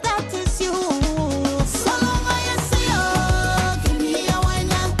believe that is you. So long I see you. Give me a wine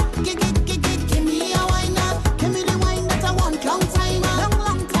now. Give me a wine now. Give me the wine that I want. Long time.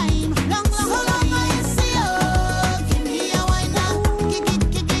 So long I see you. Give me a wine now.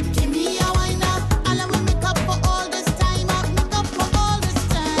 Give me a wine now. And I will make up for all this time. Make up for all this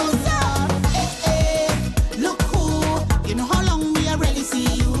time. Look who. You know how long me I really see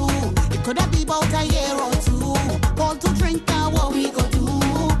you. It could have been about a year or 2. All to drink now, what we go do?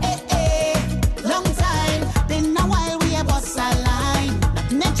 Long time. Been a while we have bust a line.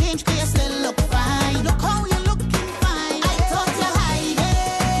 Nothing ain't changed, 'cause you still look fine. Look how you looking fine. I thought you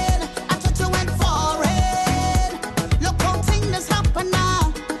hiding. I thought you went foreign. Look how things happen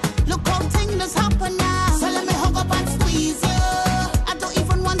now. Look how things happen now. So let me hug up and squeeze you. I don't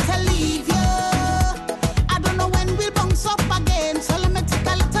even want to leave you. I don't know when we'll bounce up again. So let me take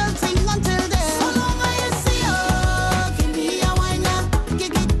a little thing until then. So long I see you. Give me a wine now.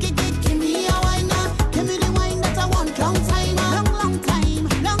 Give me a wine now. Give me the wine that I want. Long time. Long time.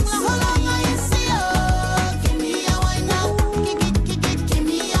 So long I see you. Give me a wine now. Give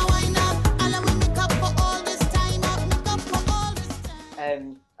me a wine now. And I will make up for all this time. Make up for all this time.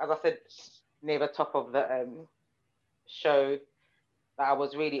 As I said near the top of the show, that I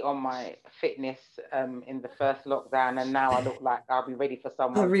was really on my fitness in the first lockdown, and now I look like I'll be ready for I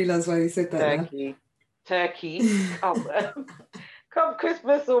someone. realise why you said that. Turkey, come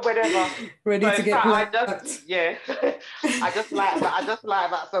Christmas or whatever. Ready So to get Fat, plucked. I just like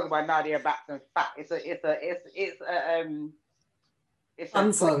that song by Nadia Batson. Fat. It's a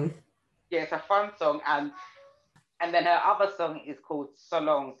Fun song. Yeah, it's a fun song, and then her other song is called So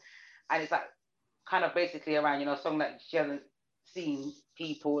Long, and it's like kind of basically around, a song that she hasn't seen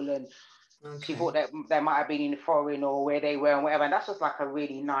people, and she thought that they might have been in foreign or where they were and whatever, and that's just like a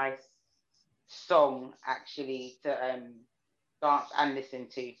really nice song actually to dance and listen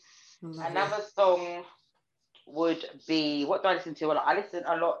to. Another song would be, what do I listen to? Well, I listen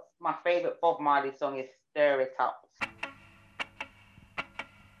a lot. My favorite Bob Marley song is Stir It Up.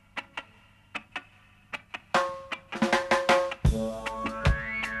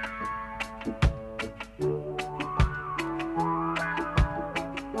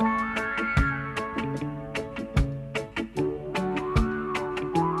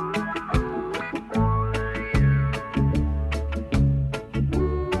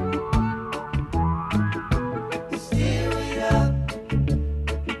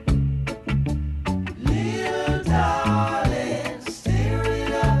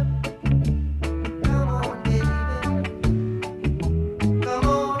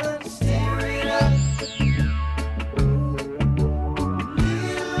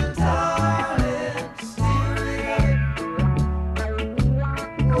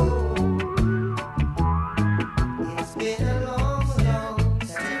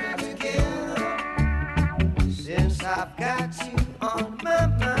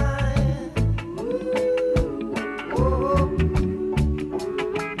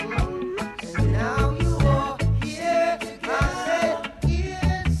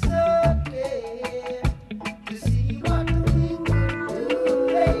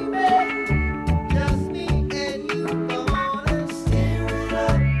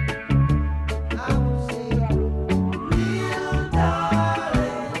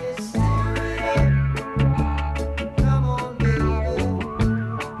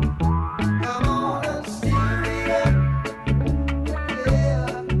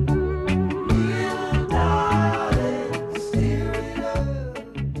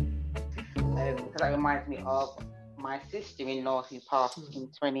 of my sister-in-law who passed in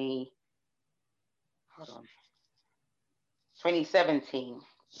 2017.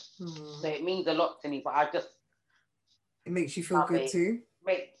 So it means a lot to me, but it makes you feel good too.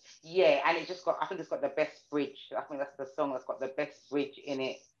 Yeah, and I think it's got the best bridge. I think that's the song that's got the best bridge in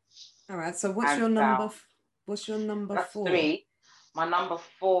it. All right, so what's your number 4? That's 3. My number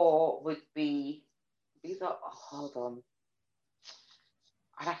 4 would be, hold on.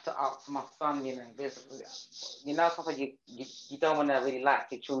 I'd have to ask my son, sometimes you don't want to really like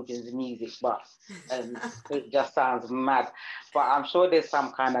your children's music, but it just sounds mad. But I'm sure there's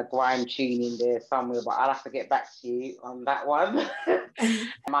some kind of grime tune in there somewhere, but I'll have to get back to you on that one.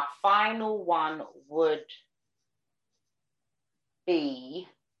 My final one would be,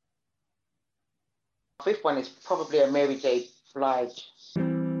 my 5th one is probably a Mary J. Blige.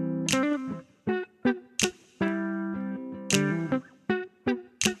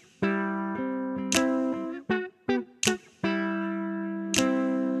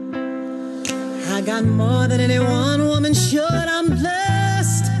 I got more than any one woman should, I'm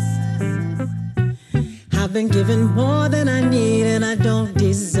blessed. I've been given more than I need and I don't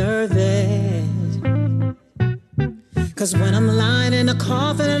deserve it. 'Cause when I'm lying in a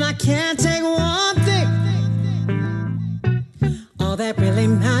coffin and I can't take one thing, all that really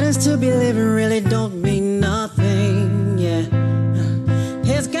matters to be living really don't mean nothing, yeah.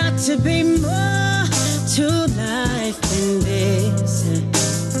 There's got to be more to life than this.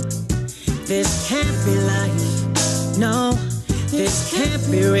 This can't be life, no, this can't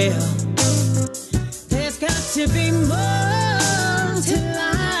be real. There's got to be more to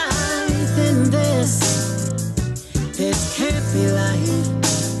life than this. This can't be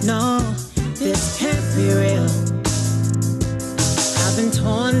life, no, this can't be real. I've been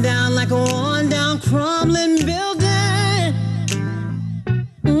torn down like a worn down, crumbling building.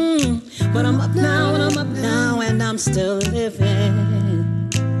 But I'm up now and I'm still living.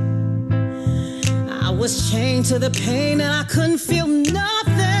 I was chained to the pain and I couldn't feel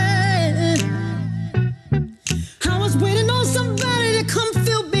nothing. I was waiting on somebody to come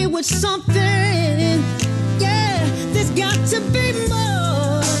fill me with something. Yeah, there's got to be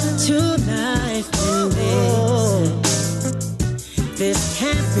more to life than this. This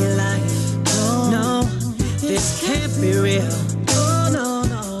can't be life, no, this can't be real. Oh, no,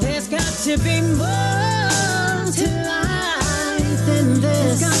 there's got to be more to life than this.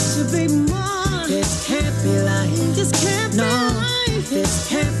 There's got to be more. This can't be life. This can't be life. This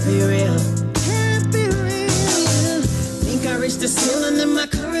can't be real. Can't be real. Think I reached the ceiling in my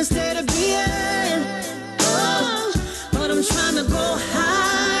current state of being. Oh, but I'm trying to go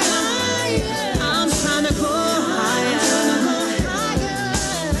higher. I'm trying to go higher.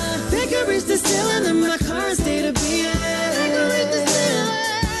 Think I reached the ceiling in my current state of being.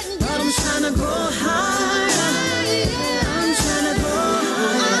 But I'm trying to go higher. I'm trying to go higher.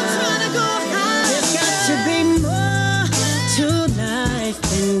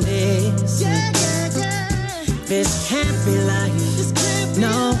 This can't be life,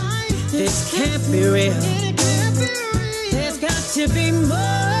 no, this can't be real. There's got to be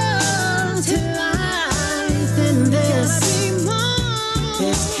more to life than this.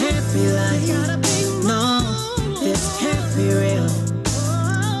 This can't be life, no, this can't be real.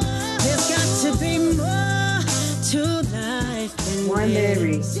 There's got to be more to life than Why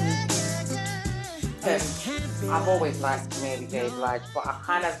Mary? I've always liked Mary J. Blige, but I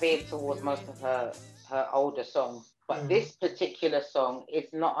kind of veered towards most of her older songs. But this particular song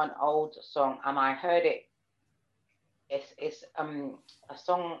is not an old song, and I heard it. It's a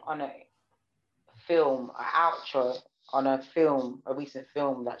song on a film, an outro on a film, a recent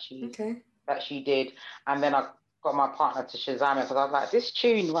film that she did, and then I got my partner to Shazam it because I was like, this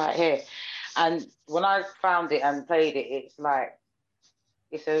tune right here, and when I found it and played it, it's like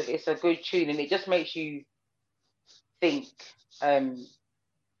it's a good tune, and it just makes you think.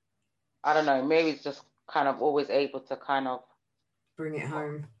 I don't know, Mary's just kind of always able to kind of bring it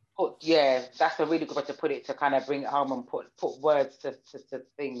home. That's a really good way to put it, to kind of bring it home and put words to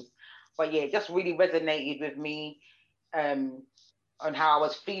things. But yeah, it just really resonated with me on how I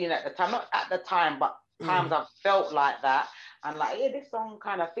was feeling at the time. Not at the time, but times I've felt like that. And like, yeah, this song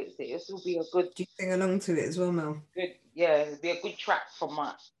kind of fits it. This will be a good... Do you sing along to it as well, Mel? Good, yeah, it'll be a good track for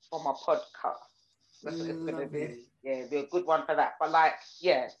my podcast. Love it. Yeah, it'd be a good one for that. But like,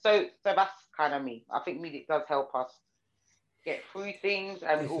 yeah, so that's kind of me. I think music does help us get through things,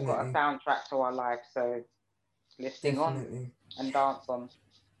 and we've all got a soundtrack to our life. So let's sing on and dance on.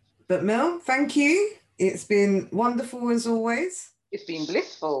 But Mel, thank you. It's been wonderful as always. It's been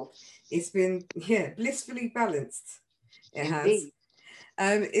blissful. It's been, blissfully balanced. It Indeed. has.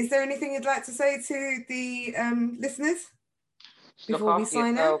 Is there anything you'd like to say to the listeners before we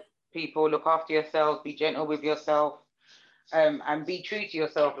sign out? People, look after yourselves, be gentle with yourself, and be true to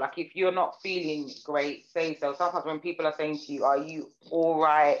yourself. Like, if you're not feeling great, say so. Sometimes when people are saying to you, are you all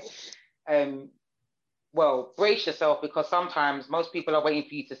right? Well, brace yourself, because sometimes most people are waiting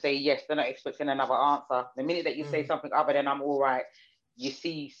for you to say yes. They're not expecting another answer. The minute that you say something other than I'm all right, you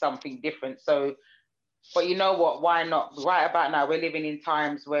see something different. So, but you know what? Why not? Right about now, we're living in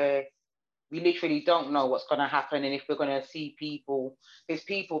times where we literally don't know what's going to happen. And if we're going to see people, there's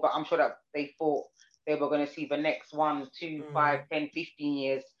people that I'm sure that they thought they were going to see the next 1, 2, 5, 10, 15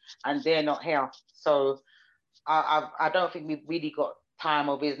 years, and they're not here. So I don't think we've really got time,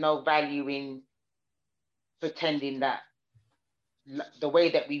 or there's no value in pretending that the way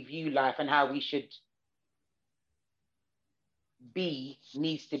that we view life and how we should be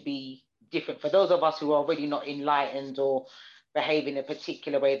needs to be different. For those of us who are already not enlightened or behave in a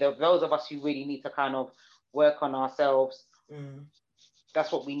particular way, those of us who really need to kind of work on ourselves,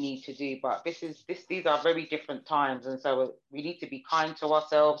 that's what we need to do. But these are very different times, and so we need to be kind to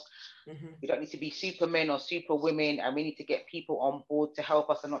ourselves. We don't need to be supermen or superwomen, and we need to get people on board to help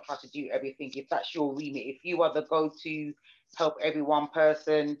us and not try to do everything. If that's your remit, if you are the go-to help everyone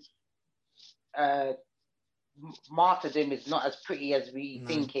person, martyrdom is not as pretty as we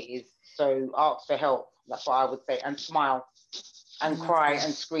think it is. So ask for help. That's what I would say. And smile and cry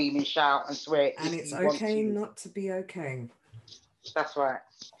and scream and shout and swear. And it's okay not to be okay. That's right.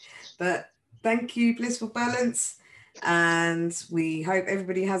 But thank you, Blissful Balance. And we hope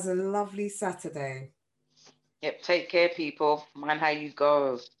everybody has a lovely Saturday. Yep. Take care, people. Mind how you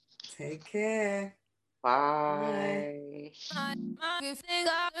go. Take care. Bye.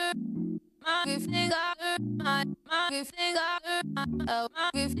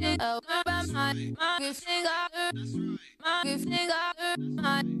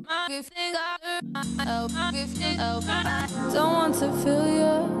 Don't want to feel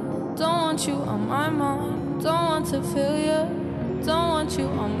you, don't want you on my mind. Don't want to feel you, don't want you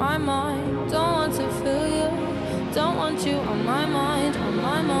on my mind. Don't want to feel you, don't want you on my mind, on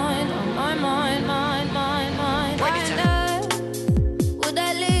my mind, on my mind, mind, mind, mind. Why on earth would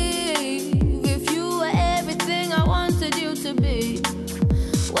I leave if you were everything I wanted you to be?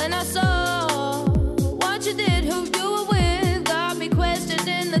 When I saw what you did, who you were with, got me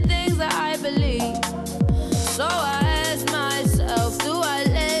questioning the things that I believe. So I ask myself, do I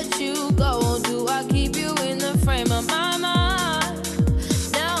let you go? Do I keep you in the frame of my mind?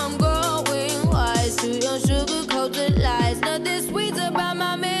 Now I'm growing wise to your sugar-coated lies. Nothing sweet about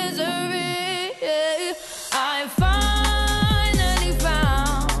my misery. I finally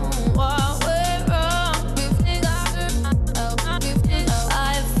found what went wrong.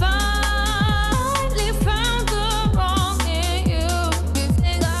 I finally found the wrong in you.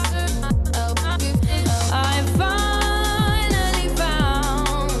 I finally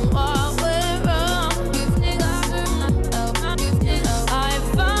found what went wrong. I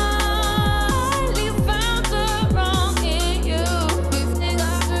finally found the wrong in you.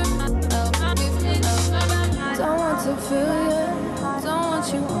 Don't want to feel you, don't want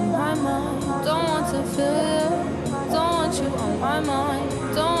you on my mind. Don't want to feel you, don't want you on my mind.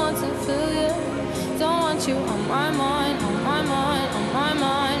 Don't want to feel you, don't want you on my mind, on my mind, on my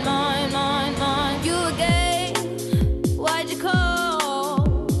mind, mind, mind, mind. You again, why'd you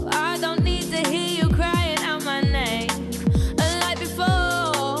call? I don't need to hear you crying out my name. Unlike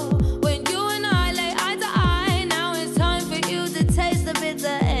before, when you and I lay eye to eye, now it's time for you to taste the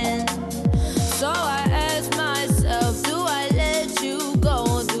bitter end. So I ask myself, do I let you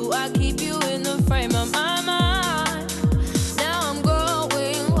go? Do I keep you in the frame of my mind? Now I'm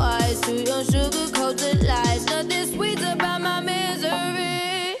growing wise to your sugar-coated lies. Nothing sweet about my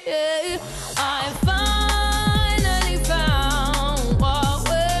misery. I finally found what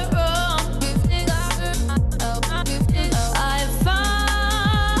went wrong. I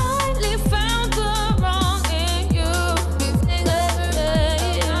finally found the wrong in you.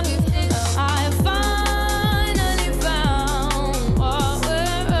 I finally found what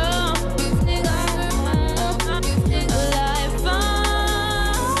went wrong. Well, I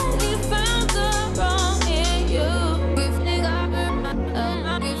finally found the wrong in you.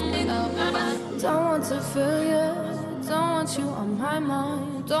 Don't want to feel you, don't want you on my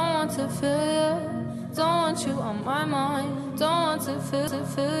mind. Don't want to feel you, don't want you on my mind. Don't want to feel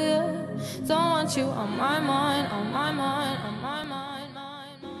you, don't want you on my mind, on my mind, on my mind,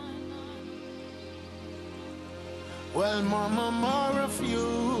 mind, mind. Well, mama, more of you.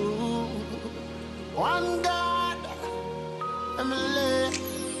 One God, Emily,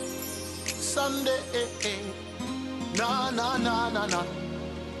 Sunday. Nah, nah, nah, nah, nah.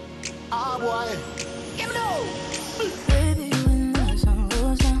 Ah, boy. Give me no. Baby, when the sun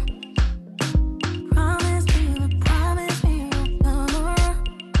goes down, promise me you'll come around.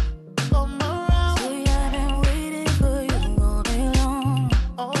 Come around See, I've been waiting for you all day long.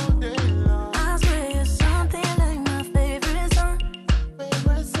 all day long. I swear you're something like my favorite song.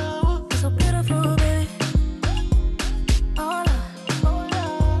 Favorite song. You're so beautiful, baby. Oh,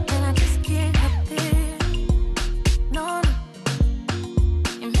 Lord. And I just can't help it. No, no.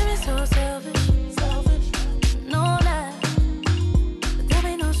 You made me so selfish. No lie. But there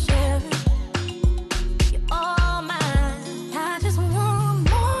be no sharing. You're all mine. I just want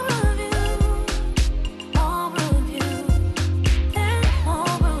more of you. More of you. And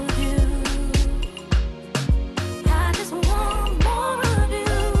more of you. I just want more of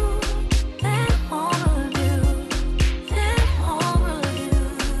you. And more of you. And more of you.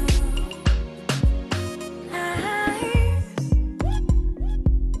 Nice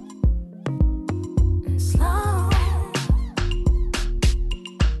and slow.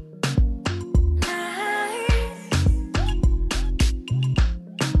 Nice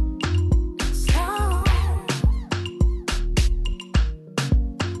and slow.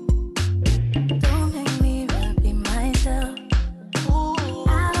 Don't make me repeat myself.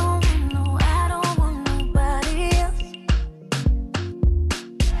 I don't want nobody else.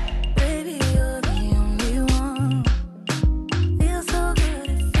 Baby, you're the only one. Feels so good,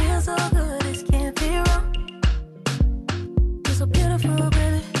 it feels so good, this can't be wrong. You're so beautiful,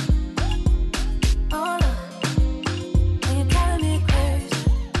 baby. Oh, Lord. And you're driving me crazy.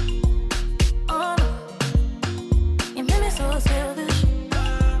 Oh, Lord. You made me so selfish.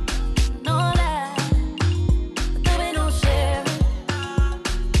 No lie. But there ain't no sharing.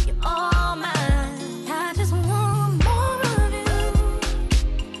 You're all mine. I just want more of you.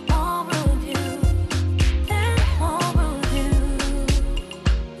 More of you. And more of you.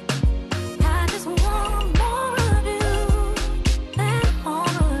 I just want more of you. And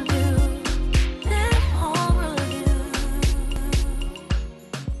more of you. And more of you.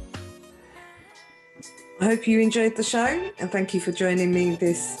 I hope you enjoyed the show, and thank you for joining me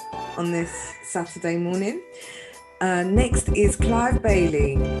on this Saturday morning. Next is Clive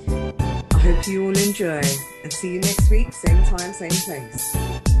Bailey. I hope you all enjoy, and see you next week, same time, same place.